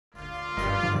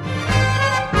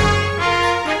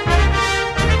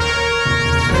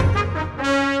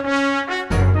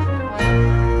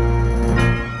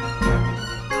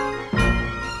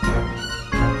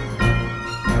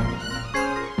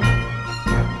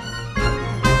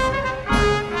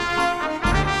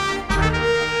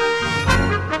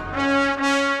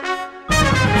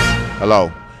Hello,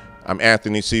 I'm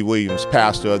Anthony C. Williams,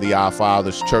 pastor of the Our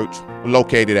Fathers Church,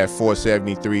 located at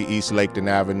 473 East Laketon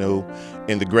Avenue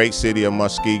in the great city of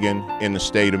Muskegon in the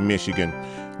state of Michigan.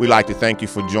 We'd like to thank you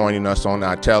for joining us on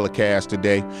our telecast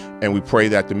today, and we pray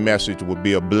that the message will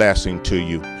be a blessing to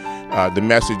you. The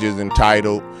message is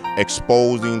entitled,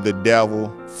 Exposing the Devil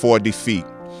for Defeat.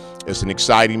 It's an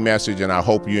exciting message, and I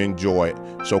hope you enjoy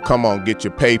it. So come on, get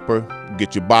your paper,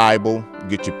 get your Bible,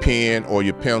 get your pen or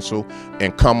your pencil,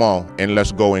 and come on, and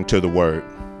let's go into the Word.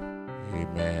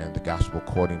 Amen. The Gospel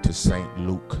according to St.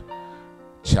 Luke,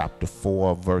 chapter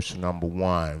 4, verse number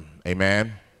 1.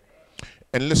 Amen.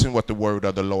 And listen what the word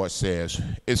of the Lord says.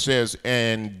 It says,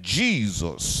 and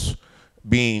Jesus,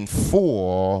 being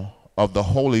full of the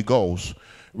Holy Ghost,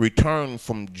 returned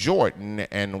from Jordan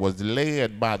and was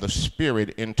led by the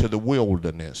Spirit into the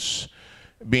wilderness,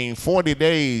 being 40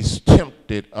 days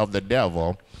tempted of the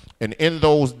devil. And in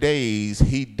those days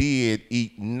he did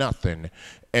eat nothing.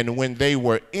 And when they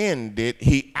were ended,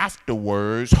 he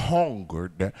afterwards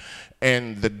hungered.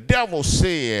 And the devil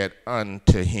said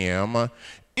unto him,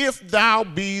 if thou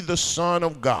be the Son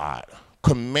of God,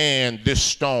 command this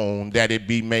stone that it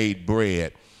be made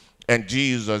bread. And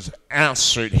Jesus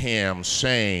answered him,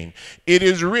 saying, it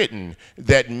is written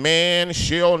that man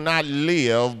shall not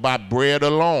live by bread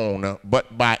alone,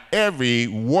 but by every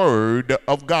word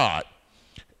of God.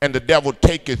 And the devil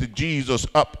taketh Jesus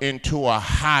up into a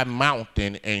high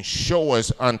mountain and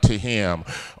showeth unto him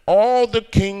all the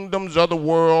kingdoms of the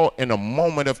world in a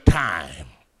moment of time.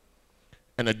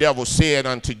 And the devil said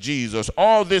unto Jesus,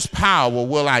 all this power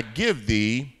will I give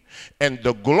thee, and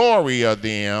the glory of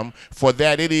them, for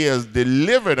that it is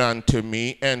delivered unto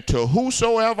me, and to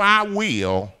whosoever I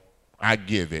will, I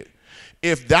give it.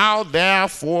 If thou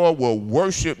therefore will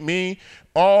worship me,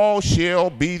 all shall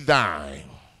be thine.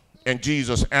 And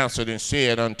Jesus answered and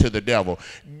said unto the devil,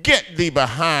 get thee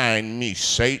behind me,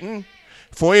 Satan,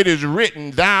 for it is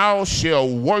written, thou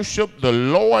shalt worship the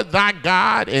Lord thy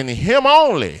God, and him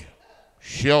only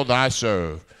shall thou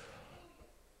serve.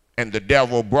 And the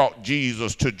devil brought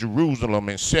Jesus to Jerusalem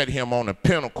and set him on the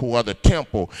pinnacle of the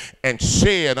temple and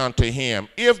said unto him,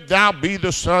 if thou be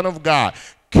the Son of God,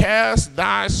 cast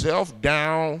thyself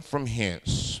down from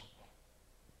hence.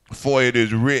 For it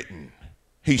is written,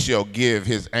 he shall give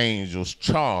his angels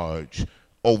charge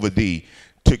over thee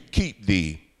to keep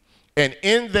thee. And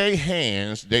in their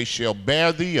hands they shall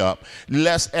bear thee up,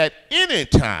 lest at any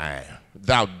time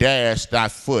thou dash thy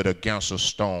foot against a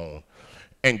stone.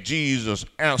 And Jesus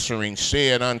answering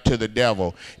said unto the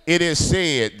devil, it is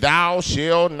said, thou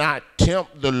shalt not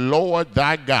tempt the Lord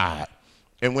thy God.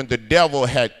 And when the devil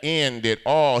had ended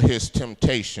all his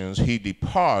temptations, he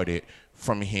departed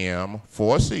from him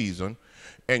for a season.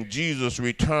 And Jesus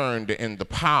returned in the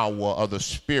power of the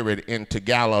Spirit into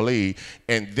Galilee,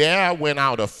 and there went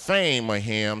out a fame of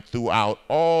him throughout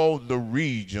all the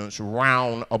regions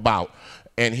round about.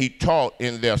 And he taught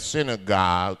in their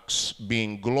synagogues,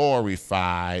 being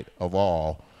glorified of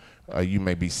all. You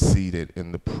may be seated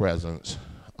in the presence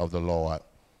of the Lord.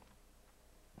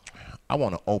 I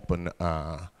want to open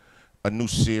a new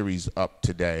series up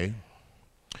today.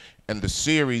 And the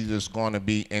series is going to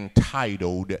be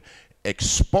entitled,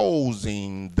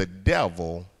 Exposing the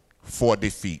Devil for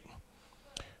Defeat.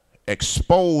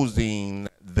 Exposing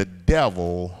the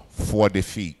Devil for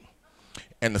Defeat.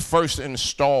 And the first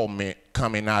installment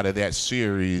coming out of that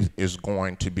series is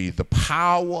going to be the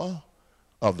power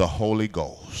of the Holy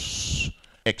Ghost.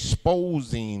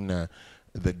 Exposing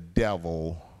the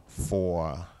devil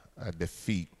for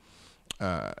defeat.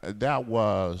 That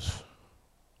was,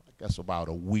 I guess, about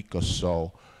a week or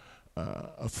so.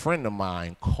 A friend of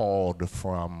mine called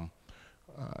from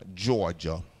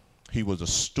Georgia. He was a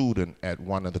student at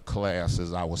one of the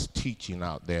classes I was teaching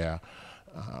out there.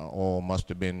 Must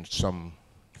have been some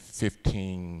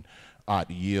 15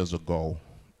 odd years ago,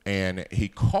 and he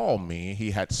called me. He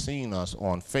had seen us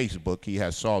on Facebook. He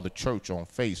had saw the church on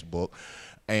Facebook,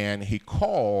 and he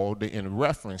called in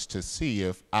reference to see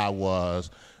if I was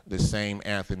the same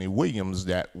Anthony Williams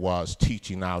that was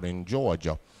teaching out in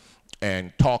Georgia.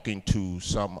 And talking to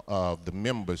some of the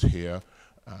members here,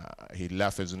 he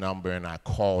left his number and I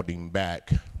called him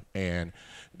back. And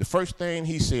the first thing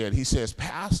he says,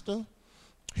 Pastor,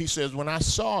 he says, when I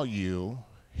saw you,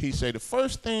 he said, the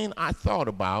first thing I thought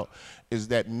about is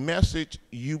that message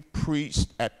you preached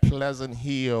at Pleasant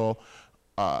Hill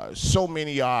so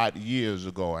many odd years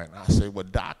ago. And I said, well,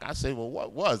 Doc,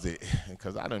 what was it?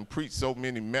 Because I done preached so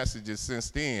many messages since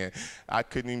then, I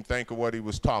couldn't even think of what he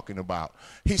was talking about.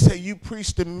 He said, you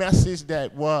preached a message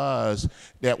that was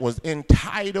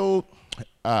entitled,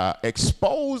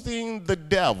 Exposing the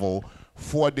Devil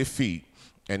for Defeat.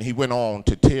 And he went on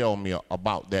to tell me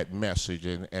about that message.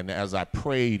 And as I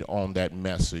prayed on that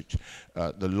message,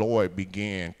 the Lord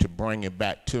began to bring it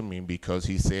back to me, because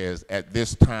he says, at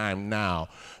this time now,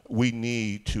 we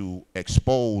need to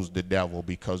expose the devil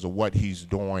because of what he's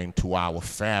doing to our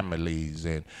families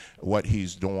and what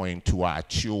he's doing to our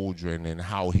children and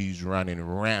how he's running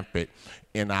rampant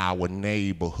in our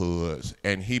neighborhoods.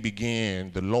 And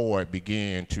the Lord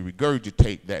began to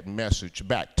regurgitate that message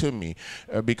back to me,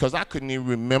 because I couldn't even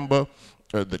remember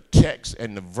the text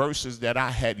and the verses that I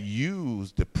had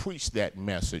used to preach that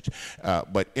message.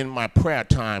 But in my prayer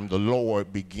time, the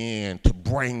Lord began to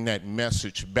bring that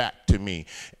message back to me.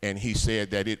 And he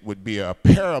said that it would be a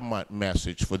paramount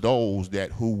message for those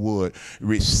who would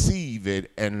receive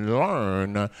it and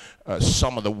learn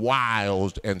some of the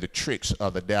wiles and the tricks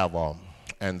of the devil.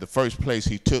 And the first place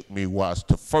he took me was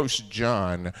to 1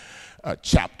 John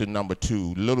chapter number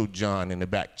 2, little John in the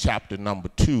back, chapter number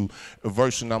 2,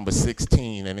 verse number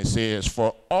 16. And it says,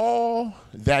 for all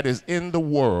that is in the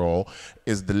world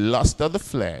is the lust of the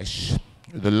flesh,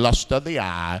 the lust of the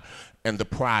eye, and the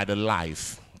pride of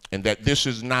life. And that this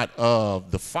is not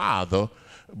of the Father,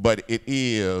 but it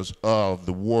is of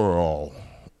the world.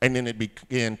 And then it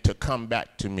began to come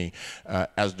back to me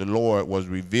as the Lord was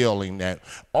revealing that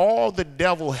all the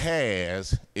devil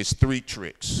has is 3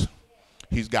 tricks.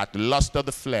 He's got the lust of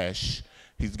the flesh,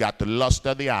 he's got the lust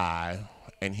of the eye,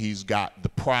 and he's got the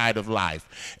pride of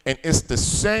life. And it's the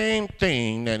same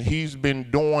thing that he's been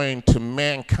doing to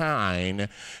mankind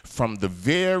from the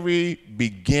very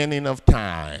beginning of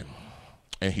time.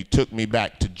 And he took me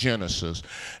back to Genesis,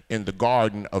 in the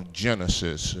Garden of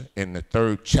Genesis, in the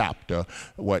 3rd chapter,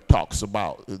 where it talks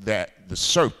about that the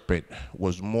serpent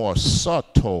was more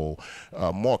subtle,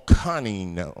 more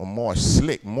cunning, more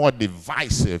slick, more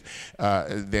divisive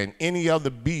than any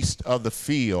other beast of the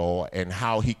field, and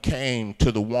how he came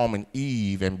to the woman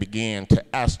Eve and began to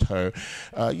ask her,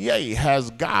 yea, has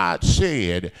God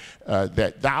said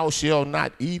that thou shalt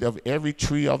not eat of every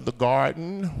tree of the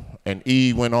garden? And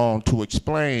Eve went on to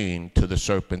explain to the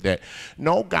serpent that,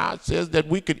 no, God says that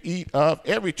we could eat of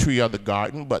every tree of the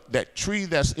garden, but that tree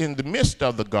that's in the midst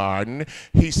of the garden,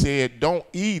 he said, don't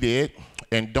eat it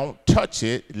and don't touch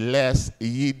it lest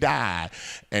ye die.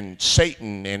 And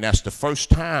Satan, and that's the first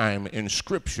time in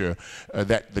Scripture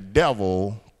that the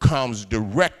devil comes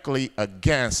directly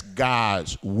against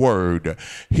God's word.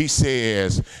 He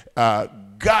says,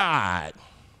 God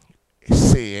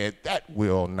said that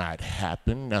will not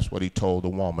happen. That's what he told the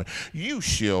woman. You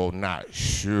shall not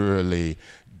surely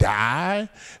die.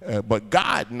 But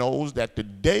God knows that the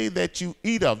day that you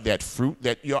eat of that fruit,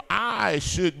 that your eyes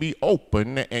should be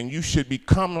open and you should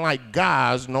become like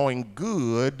gods, knowing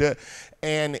good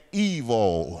and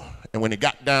evil. And when it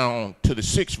got down to the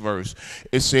 6th verse,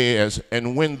 it says,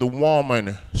 and when the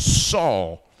woman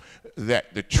saw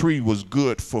that the tree was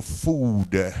good for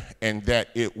food, and that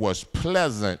it was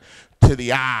pleasant to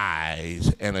the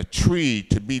eyes, and a tree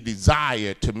to be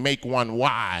desired to make one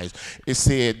wise, it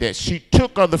said that she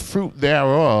took of the fruit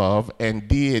thereof and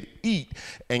did eat,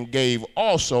 and gave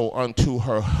also unto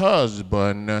her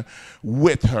husband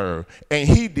with her, and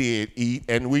he did eat.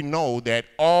 And we know that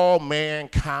all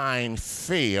mankind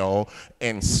fell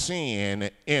and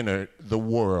sin entered the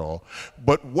world.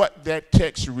 But what that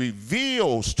text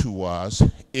reveals to us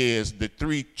is the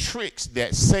 3 tricks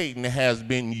that Satan has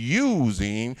been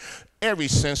using ever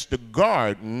since the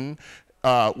garden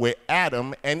with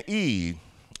Adam and Eve.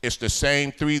 It's the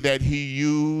same 3 that he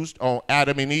used on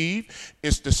Adam and Eve.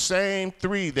 It's the same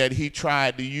 3 that he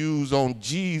tried to use on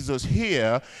Jesus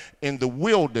here in the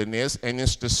wilderness, and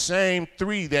it's the same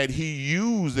 3 that he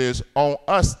uses on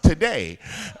us today.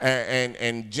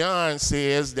 And John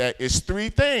says that it's 3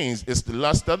 things. It's the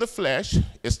lust of the flesh,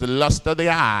 it's the lust of the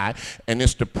eye, and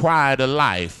it's the pride of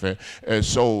life.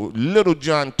 So little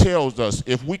John tells us,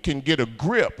 if we can get a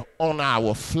grip on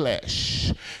our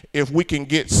flesh, if we can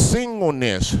get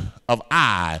singleness of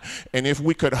eye, and if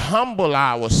we could humble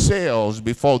ourselves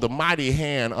before the mighty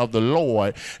hand of the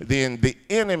Lord, then the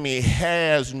enemy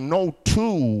has no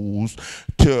tools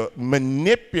to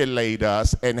manipulate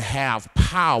us and have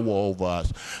power over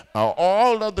us.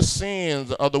 All of the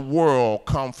sins of the world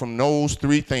come from those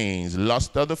 3 things: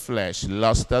 lust of the flesh,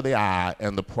 lust of the eye,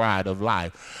 and the pride of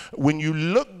life. When you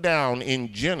look down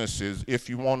in Genesis, if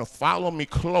you want to follow me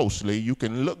closely, you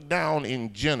can look down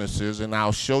in Genesis, and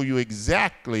I'll show you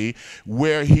exactly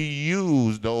where he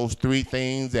used those 3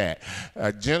 things at.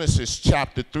 Genesis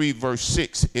chapter 3 verse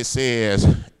 6, it says,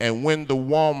 and when the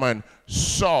woman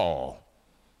saw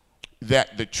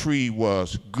that the tree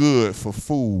was good for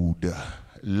food,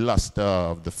 lust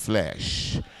of the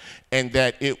flesh, and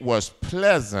that it was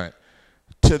pleasant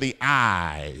to the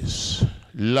eyes,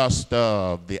 lust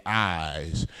of the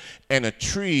eyes, and a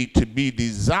tree to be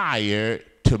desired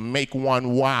to make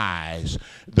one wise,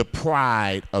 the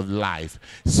pride of life.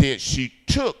 Said she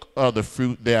took of the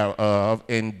fruit thereof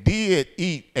and did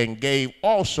eat, and gave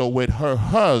also with her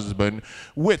husband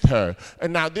with her.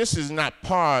 And now this is not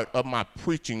part of my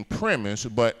preaching premise,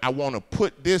 but I want to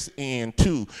put this in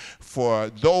too for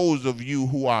those of you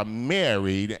who are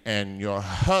married and your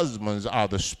husbands are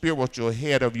the spiritual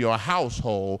head of your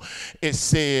household. It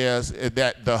says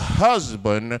that the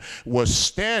husband was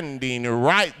standing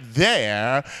right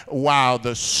there while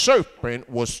the serpent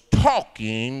was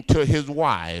talking to his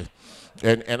wife.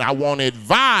 And I want to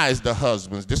advise the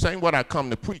husbands. This ain't what I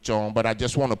come to preach on, but I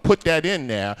just want to put that in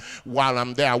there while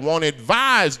I'm there. I want to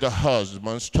advise the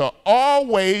husbands to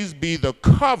always be the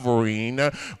covering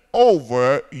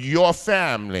over your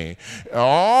family.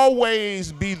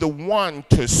 Always be the one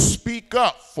to speak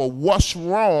up for what's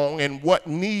wrong and what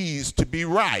needs to be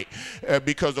right.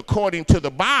 Because according to the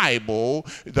Bible,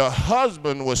 the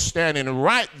husband was standing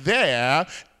right there,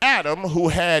 Adam, who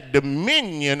had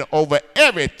dominion over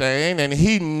everything, and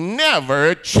he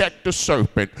never checked the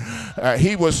serpent.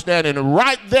 He was standing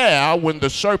right there when the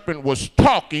serpent was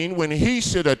talking, when he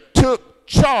should have took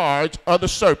charge of the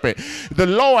serpent. The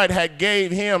Lord had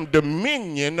gave him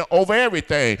dominion over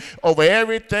everything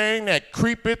that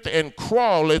creepeth and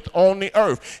crawleth on the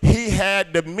earth. He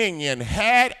had dominion.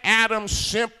 Had Adam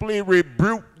simply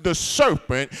rebuked the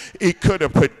serpent, he could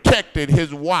have protected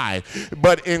his wife.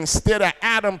 But instead of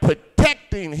Adam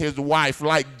protecting his wife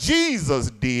like Jesus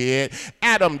did,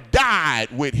 Adam died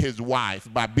with his wife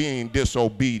by being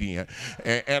disobedient.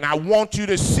 And I want you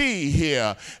to see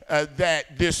here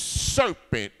that this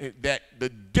serpent that the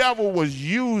devil was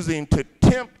using to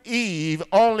tempt Eve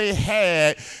only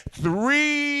had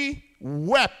 3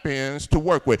 weapons to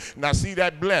work with. Now see,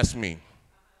 that blessed me.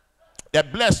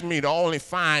 That blessed me to only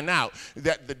find out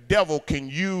that the devil can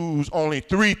use only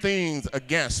 3 things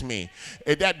against me.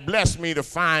 That blessed me to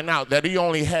find out that he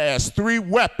only has 3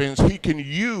 weapons he can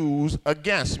use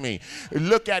against me.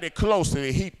 Look at it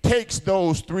closely. He takes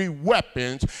those 3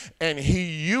 weapons and he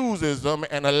uses them,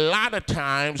 and a lot of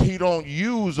times he don't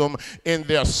use them in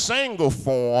their single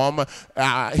form.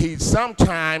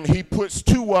 Sometimes he puts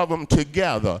 2 of them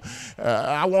together.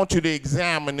 I want you to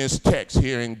examine this text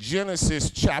here in Genesis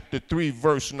chapter 3.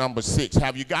 Verse number 6.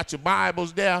 Have you got your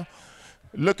Bibles there?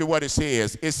 Look at what it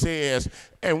says. It says,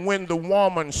 and when the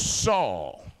woman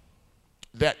saw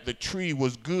that the tree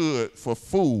was good for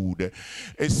food,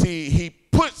 and see, he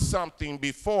put something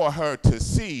before her to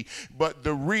see, but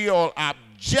the real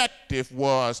objective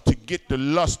was to get the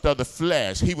lust of the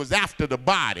flesh. He was after the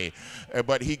body,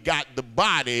 but he got the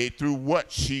body through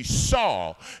what she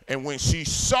saw. And when she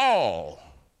saw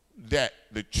that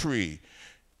the tree,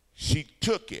 she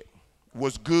took it,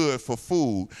 was good for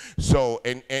food. So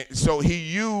so he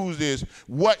uses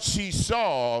what she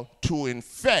saw to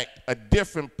infect a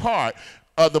different part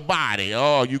of the body.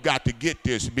 Oh, you got to get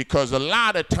this, because a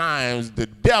lot of times the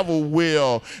devil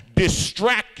will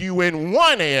distract you in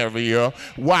one area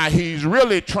while he's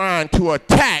really trying to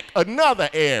attack another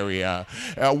area.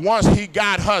 Once he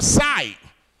got her sight,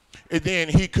 and then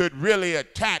he could really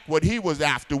attack what he was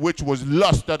after, which was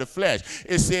lust of the flesh.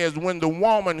 It says, when the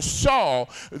woman saw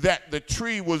that the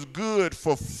tree was good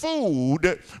for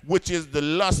food, which is the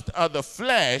lust of the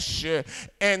flesh,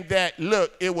 and that,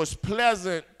 look, it was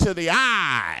pleasant to the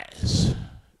eyes.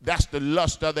 That's the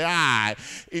lust of the eye.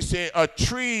 It said a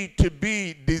tree to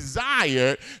be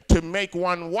desired to make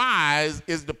one wise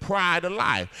is the pride of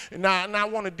life. Now I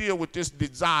want to deal with this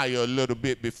desire a little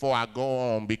bit before I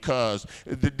go on, because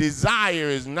the desire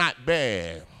is not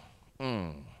bad.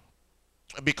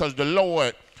 Because the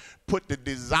Lord put the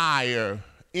desire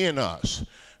in us,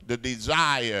 the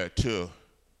desire to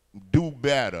do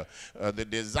better, the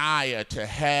desire to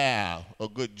have a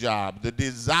good job, the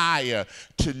desire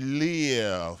to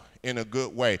live in a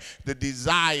good way, the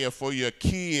desire for your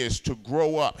kids to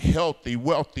grow up healthy,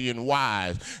 wealthy, and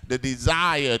wise, the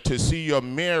desire to see your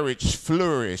marriage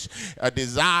flourish, a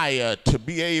desire to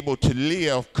be able to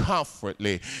live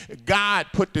comfortably. God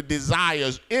put the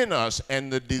desires in us,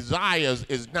 and the desires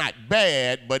is not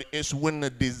bad, but it's when the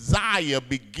desire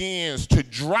begins to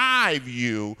drive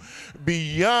you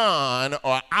beyond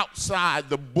or outside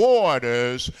the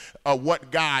borders of what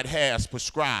God has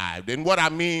prescribed. And what I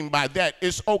mean by that,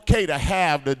 it's okay to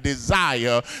have the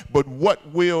desire, but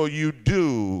what will you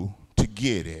do to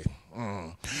get it?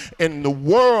 In the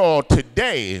world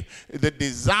today, the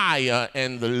desire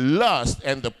and the lust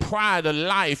and the pride of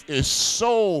life is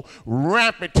so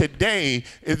rampant today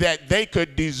that they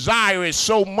could desire it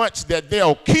so much that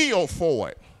they'll kill for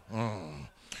it.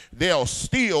 they'll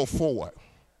steal for it.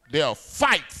 They'll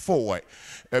fight for it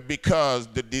because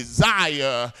the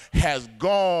desire has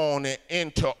gone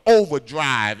into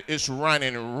overdrive. It's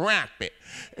running rampant.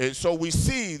 And so we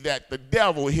see that the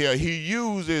devil here, he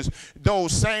uses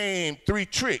those same three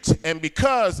tricks. And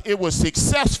because it was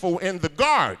successful in the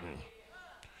garden,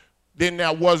 then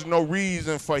there was no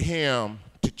reason for him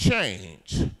to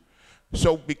change.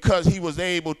 So because he was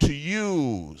able to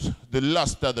use the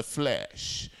lust of the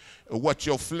flesh, what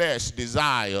your flesh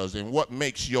desires and what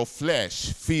makes your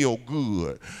flesh feel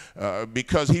good,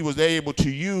 because he was able to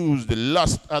use the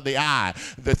lust of the eye,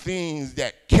 the things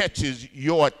that catches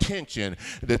your attention,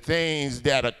 the things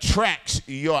that attracts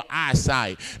your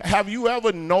eyesight. Have you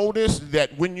ever noticed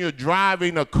that when you're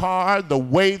driving a car, the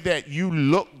way that you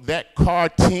look, that car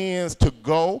tends to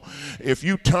go? If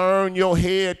you turn your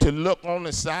head to look on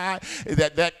the side,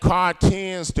 that car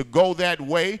tends to go that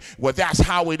way. Well, that's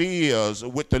how it is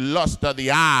with the lust of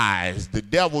the eyes. The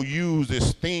devil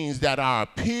uses things that are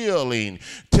appealing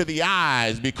to the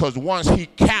eyes, because once he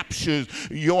captures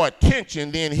your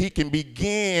attention, then he can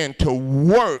begin to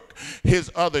work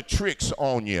his other tricks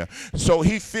on you. So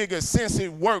he figured, since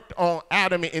it worked on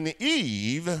Adam and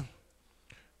Eve,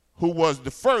 who was the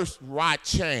first, why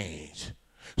change?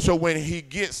 So when he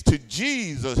gets to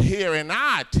Jesus here in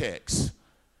our text,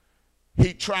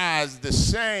 he tries the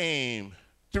same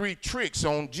three tricks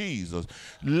on Jesus: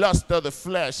 lust of the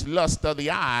flesh, lust of the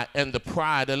eye, and the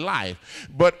pride of life.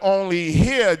 But only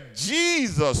here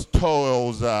Jesus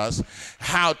tells us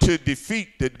how to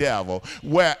defeat the devil.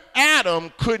 Where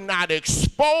Adam could not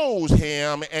expose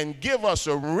him and give us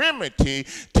a remedy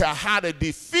to how to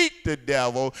defeat the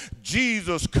devil,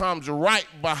 Jesus comes right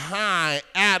behind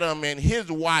Adam and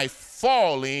his wife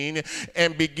falling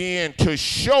and begin to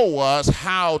show us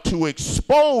how to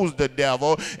expose the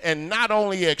devil, and not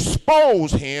only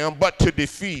expose him, but to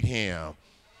defeat him.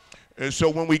 And so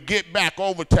when we get back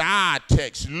over to our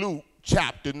text, Luke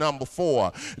chapter number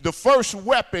 4, the first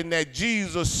weapon that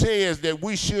Jesus says that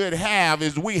we should have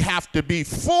is we have to be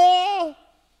full,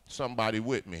 somebody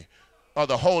with me, of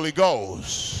the Holy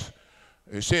Ghost.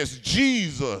 It says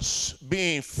Jesus,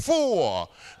 being full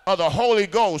of the Holy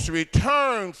Ghost,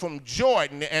 returned from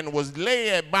Jordan and was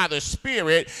led by the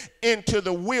Spirit into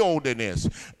the wilderness.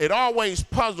 It always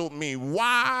puzzled me,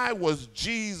 why was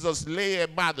Jesus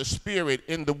led by the Spirit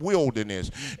in the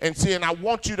wilderness? And see, and I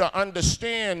want you to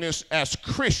understand this as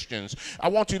Christians. I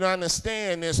want you to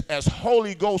understand this as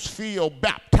Holy Ghost-filled,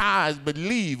 baptized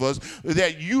believers,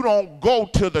 that you don't go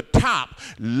to the top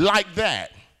like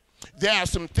that. There are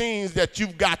some things that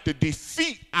you've got to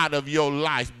defeat out of your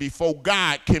life before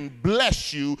God can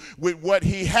bless you with what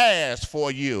he has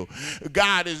for you.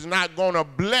 God is not going to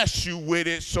bless you with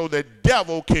it so the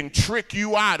devil can trick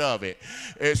you out of it.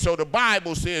 And so the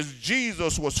Bible says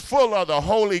Jesus was full of the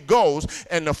Holy Ghost,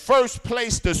 and the first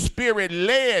place the Spirit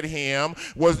led him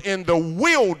was in the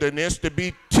wilderness to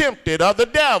be tempted of the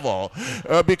devil.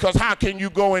 Because how can you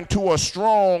go into a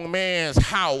strong man's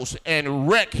house and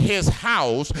wreck his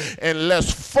house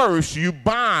unless first you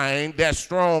bind that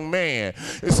strong man?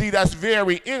 You see, that's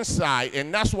very insight,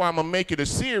 and that's why I'm going to make it a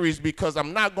series, because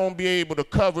I'm not going to be able to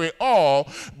cover it all.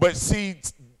 But see,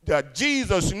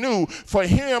 Jesus knew for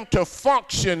him to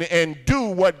function and do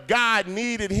what God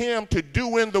needed him to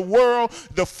do in the world,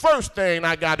 the first thing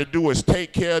I got to do is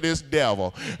take care of this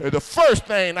devil. The first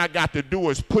thing I got to do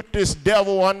is put this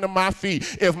devil under my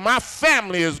feet. If my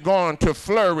family is going to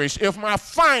flourish, if my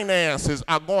finances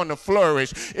are going to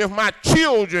flourish, if my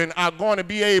children are going to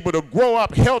be able to grow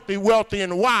up healthy, wealthy,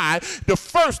 and wise, the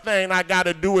first thing I got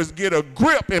to do is get a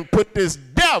grip and put this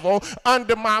devil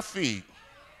under my feet.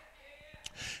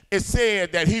 It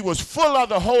said that he was full of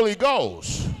the Holy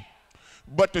Ghost,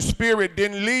 but the Spirit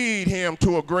didn't lead him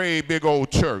to a great big old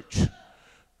church.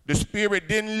 The Spirit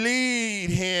didn't lead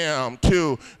him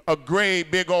to a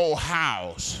great big old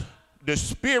house. The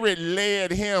Spirit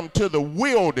led him to the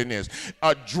wilderness,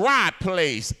 a dry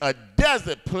place, a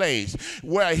desert place,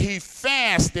 where he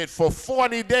fasted for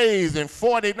 40 days and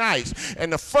 40 nights.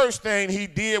 And the first thing he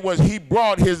did was he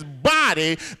brought his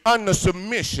body under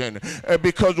submission,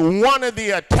 because one of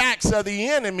the attacks of the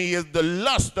enemy is the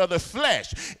lust of the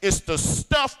flesh. It's the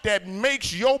stuff that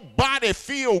makes your body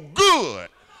feel good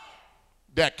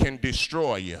that can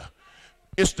destroy you.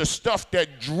 It's the stuff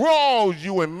that draws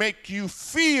you and make you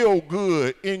feel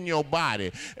good in your body.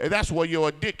 And that's where your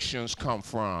addictions come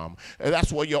from. And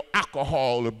that's where your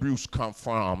alcohol abuse comes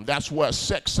from. That's where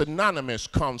Sex Anonymous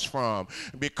comes from.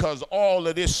 Because all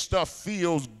of this stuff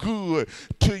feels good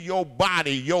to your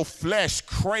body. Your flesh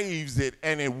craves it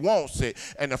and it wants it.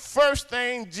 And the first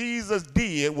thing Jesus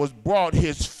did was brought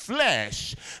his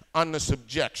flesh under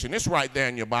subjection. It's right there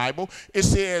in your Bible. It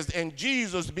says, and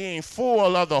Jesus, being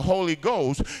full of the Holy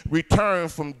Ghost,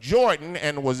 returned from Jordan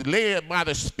and was led by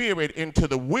the Spirit into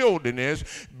the wilderness,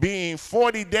 being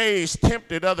 40 days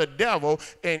tempted of the devil.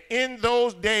 And in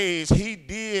those days he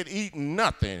did eat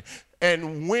nothing.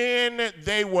 And when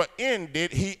they were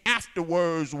ended, he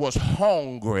afterwards was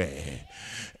hungry.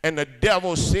 And the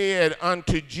devil said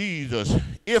unto Jesus,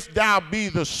 if thou be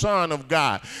the Son of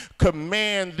God,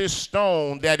 command this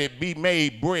stone that it be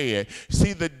made bread.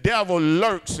 See, the devil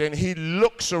lurks and he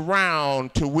looks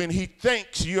around to when he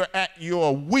thinks you're at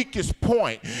your weakest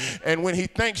point. And when he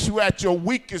thinks you're at your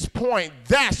weakest point,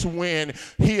 that's when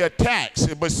he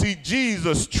attacks. But see,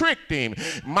 Jesus tricked him.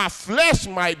 My flesh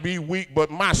might be weak, but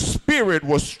my spirit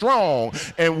was strong.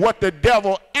 And what the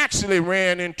devil actually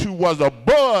ran into was a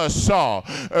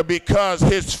buzzsaw. Because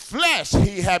his flesh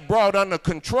he had brought under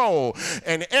control.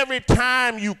 And every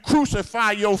time you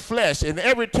crucify your flesh and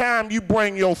every time you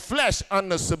bring your flesh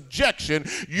under subjection,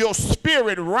 your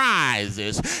spirit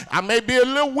rises. I may be a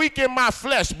little weak in my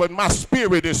flesh, but my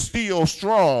spirit is still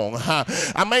strong.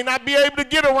 I may not be able to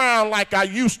get around like I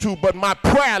used to, but my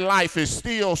prayer life is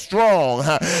still strong.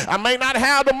 I may not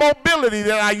have the mobility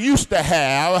that I used to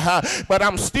have, but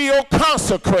I'm still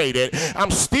consecrated.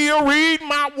 I'm still reading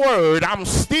my word. I'm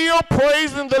still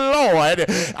praising the Lord.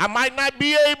 I might not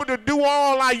be able to do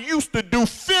all I used to do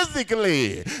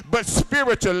physically, but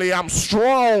spiritually I'm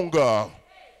stronger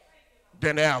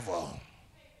than ever.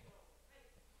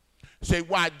 Say,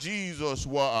 why Jesus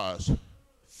was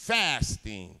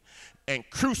fasting and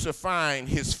crucifying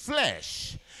his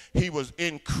flesh, he was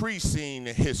increasing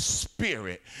his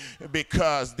spirit,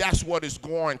 because that's what it's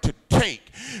going to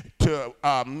take to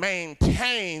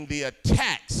maintain the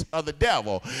attacks of the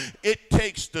devil. It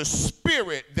takes the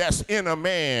spirit that's in a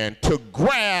man to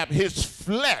grab his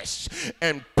flesh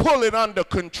and pull it under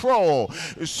control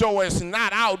so it's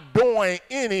not out doing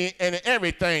any and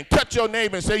everything. Touch your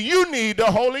neighbor and say, you need the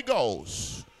Holy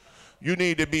Ghost. You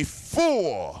need to be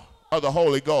full of the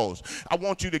Holy Ghost. I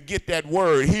want you to get that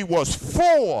word. He was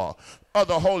full of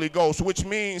the Holy Ghost, which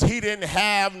means he didn't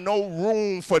have no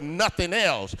room for nothing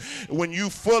else. When you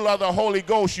full of the Holy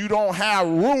Ghost, you don't have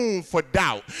room for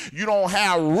doubt. You don't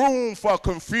have room for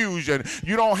confusion.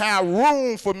 You don't have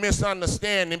room for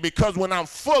misunderstanding, because when I'm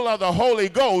full of the Holy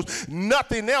Ghost,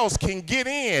 nothing else can get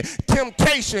in.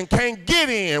 Temptation can't get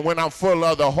in when I'm full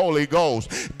of the Holy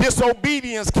Ghost.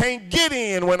 Disobedience can't get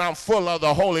in when I'm full of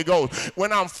the Holy Ghost.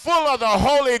 When I'm full of the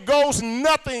Holy Ghost,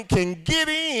 nothing can get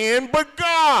in but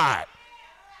God.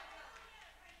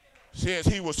 Says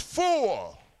he was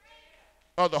full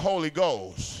of the Holy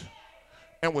Ghost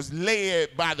and was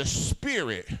led by the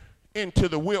Spirit into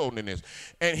the wilderness.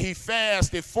 And he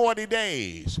fasted 40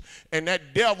 days, and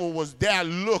that devil was there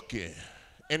looking.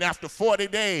 And after 40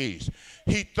 days,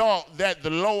 he thought that the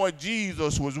Lord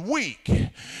Jesus was weak,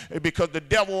 because the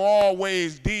devil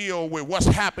always deals with what's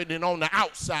happening on the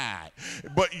outside,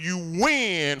 but you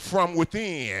win from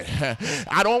within.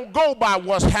 I don't go by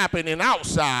what's happening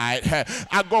outside.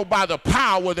 I go by the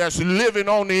power that's living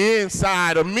on the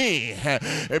inside of me,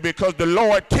 because the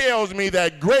Lord tells me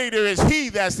that greater is he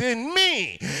that's in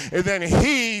me than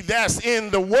he that's in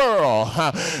the world.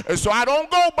 So I don't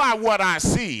go by what I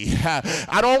see.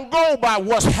 I don't go by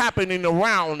what's happening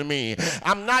around me.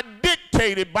 I'm not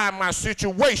dictated by my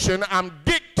situation. I'm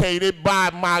dictated by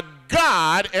my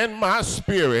God and my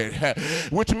spirit,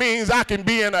 which means I can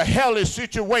be in a hellish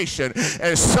situation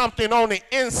and something on the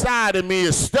inside of me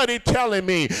is steady telling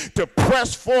me to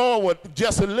press forward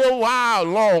just a little while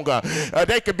longer.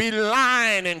 They could be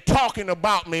lying and talking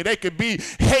about me. They could be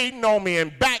hating on me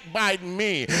and backbiting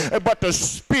me, but the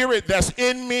spirit that's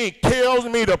in me tells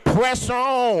me to press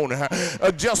on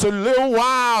just a little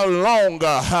while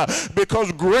longer,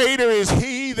 because greater is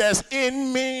he that's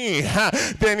in me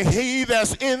than he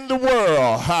that's in the world.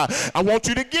 I want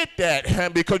you to get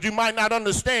that, because you might not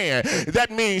understand. That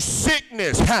means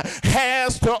sickness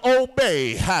has to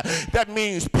obey. That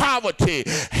means poverty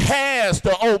has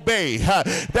to obey.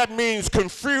 That means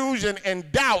confusion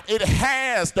and doubt. It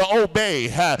has to obey,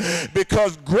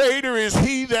 because greater is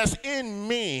he that's in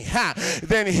me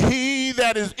than he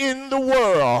that is in the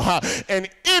world. And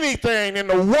anything in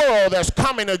the world that's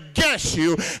coming against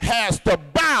you has to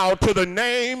bow to the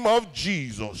name of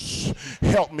Jesus.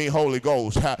 Help me, Holy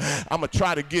Ghost. I'm going to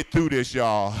try to get through this,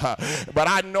 y'all. But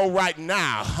I know right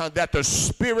now that the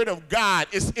Spirit of God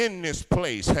is in this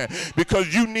place,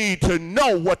 because you need to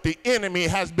know what the enemy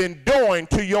has been doing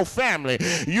to your family.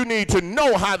 You need to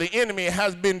know how the enemy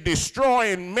has been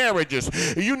destroying marriages.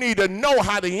 You need to know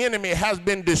how the enemy has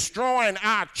been destroying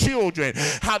our children,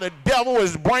 how the devil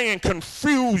is bringing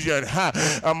confusion confusion.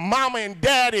 Mama and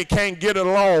daddy can't get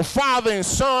along. Father and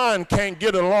son can't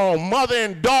get along. Mother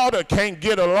and daughter can't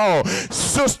get along.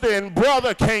 Sister and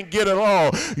brother can't get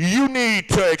along. You need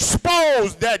to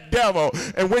expose that devil.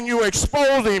 And when you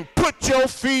expose him, put your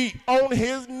feet on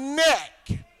his neck.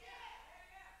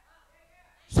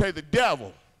 Say, the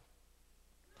devil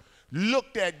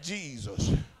looked at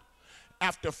Jesus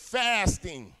after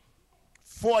fasting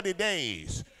 40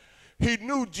 days. He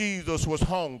knew Jesus was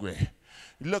hungry.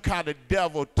 Look how the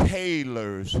devil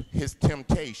tailors his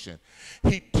temptation.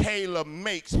 He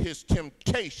tailor-makes his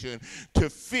temptation to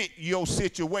fit your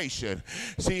situation.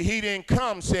 See, he didn't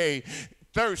come say,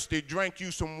 thirsty, drank you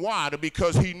some water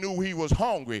because he knew he was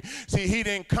hungry. See, he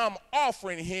didn't come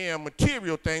offering him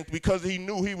material things because he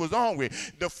knew he was hungry.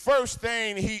 The first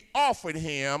thing he offered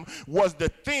him was the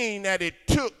thing that it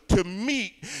took to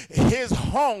meet his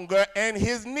hunger and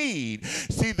his need.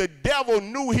 See, the devil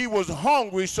knew he was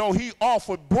hungry, so he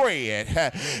offered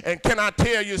bread. And can I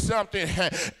tell you something?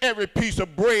 Every piece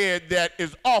of bread that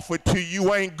is offered to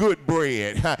you ain't good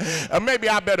bread. Maybe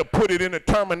I better put it in a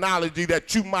terminology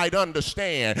that you might understand.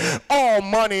 All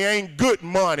money ain't good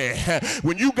money.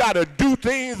 When you got to do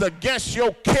things against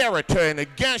your character and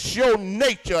against your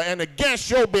nature and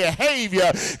against your behavior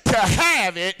to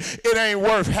have it, it ain't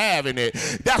worth having it.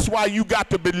 That's why you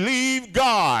got to believe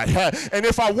God. And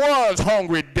if I was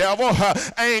hungry, devil,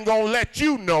 I ain't gonna let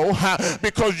you know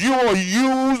because you will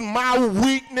use my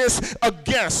weakness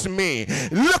against me.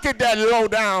 Look at that low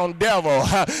down devil.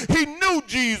 He knew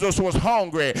Jesus was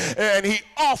hungry and he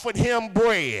offered him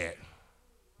bread.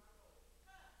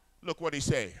 Look what he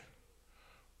said.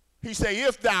 He said,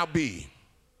 if thou be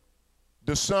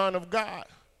the Son of God,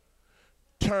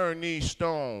 turn these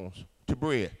stones to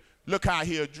bread. Look how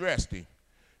he addressed him.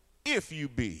 If you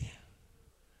be,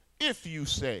 if you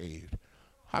saved,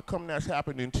 how come that's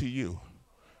happening to you?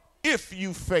 If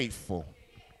you faithful,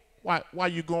 why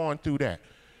you going through that?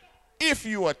 If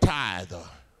you a tither,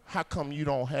 how come you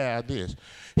don't have this?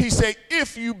 He said,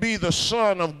 if you be the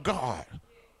Son of God,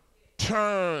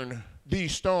 turn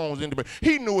these stones into bread.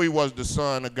 He knew he was the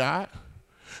Son of God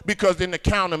because in the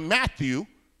account of Matthew,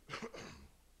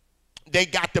 they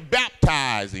got the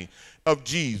baptizing of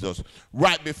Jesus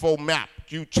right before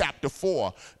Matthew chapter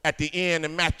 4. At the end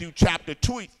of Matthew chapter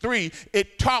 3,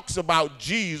 it talks about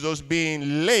Jesus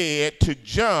being led to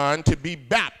John to be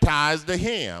baptized to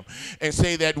him, and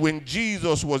say that when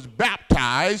Jesus was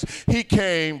baptized, he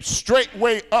came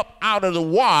straightway up out of the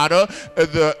water,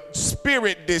 the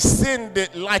Spirit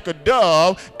descended like a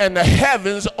dove, and the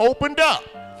heavens opened up.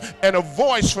 And a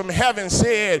voice from heaven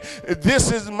said,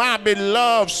 this is my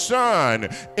beloved Son,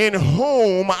 in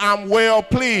whom I'm well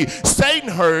pleased. Satan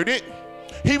heard it.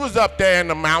 He was up there in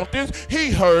the mountains.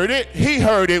 He heard it. He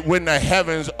heard it when the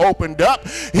heavens opened up.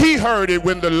 He heard it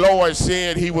when the Lord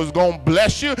said he was going to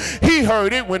bless you. He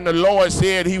heard it when the Lord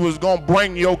said he was going to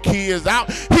bring your kids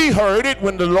out. He heard it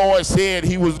when the Lord said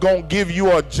he was going to give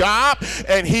you a job.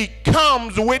 And he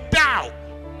comes with doubt.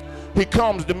 He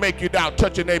comes to make you doubt.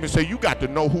 Touch your neighbor and say, you got to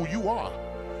know who you are.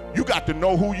 You got to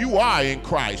know who you are in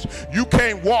Christ. You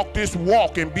can't walk this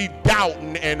walk and be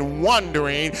doubting and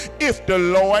wondering if the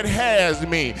Lord has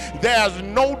me. There's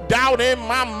no doubt in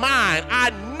my mind.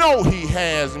 I know he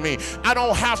has me. I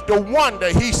don't have to wonder.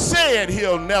 He said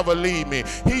he'll never leave me.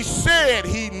 He said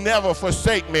he'd never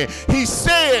forsake me. He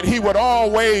said he would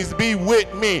always be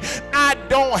with me. I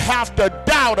don't have to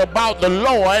doubt about the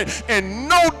Lord, and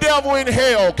no devil in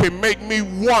hell can make me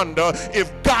wonder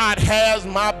if God has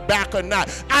my back or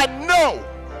not. I know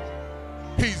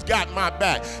he's got my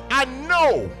back. I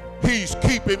know he's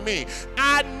keeping me.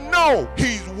 I know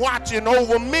he's watching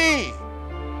over me.